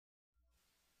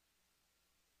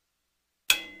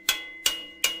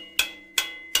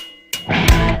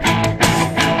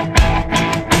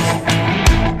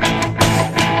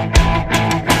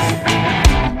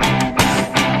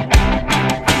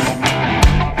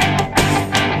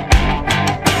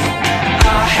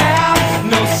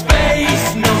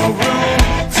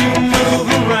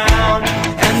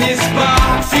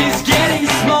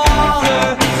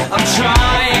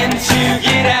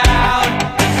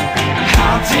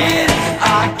did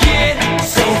I get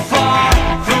so far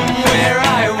from where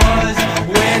I was?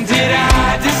 When did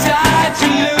I decide to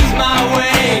lose my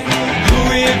way? Who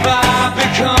have I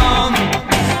become?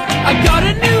 I got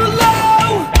a new low,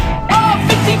 all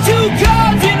 52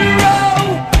 cards in a row.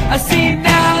 I see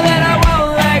now that I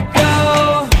won't let go.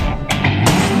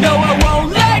 No, I won't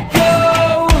let go.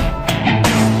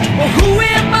 Well, who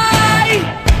am I?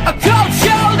 A cold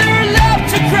shoulder left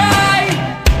to cry.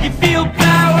 You feel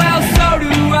bad, well, so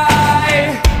do I.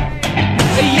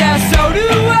 Yeah, so do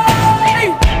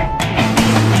I.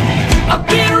 I've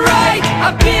been right,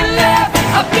 I've been left,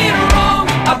 I've been wrong,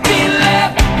 I've been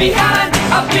left behind,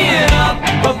 I've been up,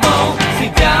 but mostly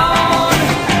down.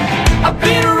 I've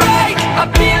been right,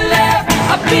 I've been left,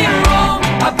 I've been wrong,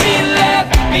 I've been left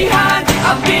behind,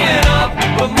 I've been